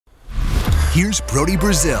here's Brody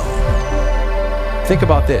Brazil. Think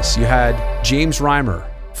about this. You had James Reimer,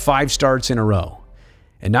 5 starts in a row.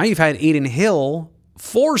 And now you've had Adin Hill,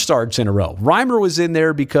 4 starts in a row. Reimer was in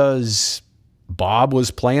there because Bob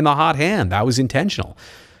was playing the hot hand. That was intentional.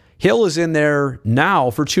 Hill is in there now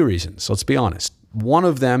for 2 reasons. Let's be honest. One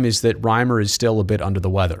of them is that Reimer is still a bit under the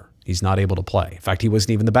weather. He's not able to play. In fact, he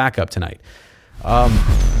wasn't even the backup tonight.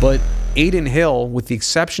 But Adin Hill, with the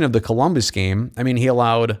exception of the Columbus game, I mean, he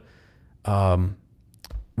allowed, well,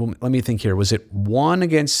 let me think here. Was it one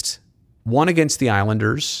against the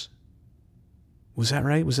Islanders? Was that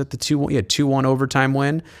right? Was that the 2-1? Yeah, 2-1 overtime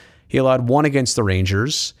win. He allowed 1 against the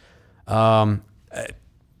Rangers. Across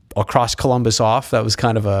Columbus off. That was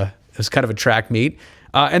kind of a track meet.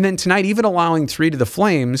 And then tonight, even allowing 3 to the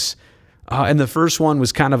Flames, and the first one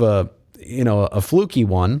was kind of a fluky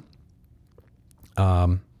one.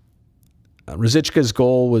 Ruzicka's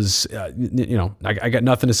goal was, I got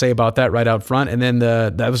nothing to say about that right out front. And then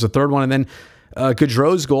that was the third one. And then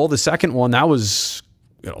Gaudreau's goal, the second one, that was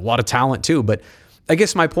a lot of talent too. But I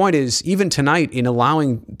guess my point is, even tonight in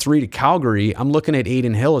allowing 3 to Calgary, I'm looking at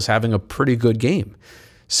Adin Hill as having a pretty good game.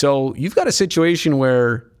 So you've got a situation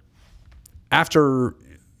where after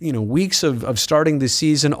weeks of starting this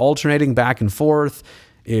season, alternating back and forth,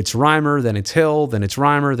 it's Reimer, then it's Hill, then it's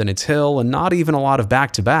Reimer, then it's Hill, and not even a lot of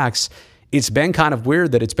back-to-backs. It's been kind of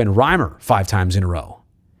weird that it's been Reimer 5 times in a row,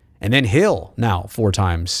 and then Hill now 4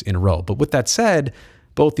 times in a row. But with that said,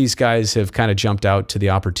 both these guys have kind of jumped out to the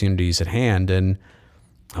opportunities at hand and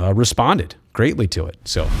responded greatly to it.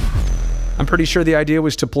 So I'm pretty sure the idea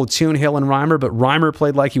was to platoon Hill and Reimer, but Reimer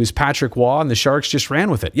played like he was Patrick Waugh, and the Sharks just ran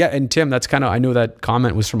with it. Yeah, and Tim, that's kind of, I know that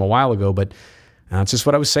comment was from a while ago, but that's just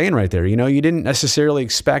what I was saying right there. You didn't necessarily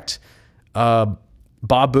expect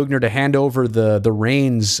Bob Boughner to hand over the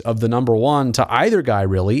reins of the number 1 to either guy,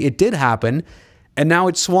 really. It did happen, and now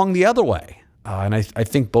it's swung the other way. And I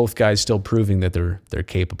think both guys still proving that they're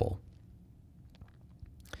capable.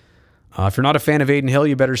 If you're not a fan of Adin Hill,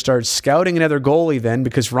 you better start scouting another goalie then,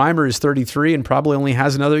 because Reimer is 33 and probably only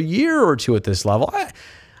has another year or 2 at this level.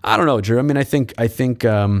 I don't know, Drew. I mean, I think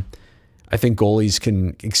goalies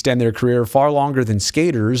can extend their career far longer than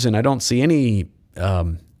skaters, and I don't see any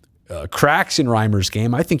cracks in Reimer's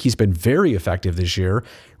game. I think he's been very effective this year.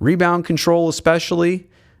 Rebound control, especially.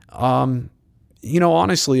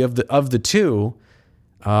 Honestly, of the 2,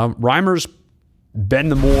 Reimer's been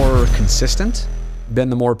the more consistent, been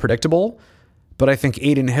the more predictable, but I think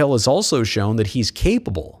Adin Hill has also shown that he's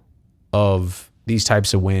capable of these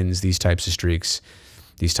types of wins, these types of streaks,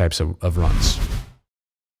 these types of runs.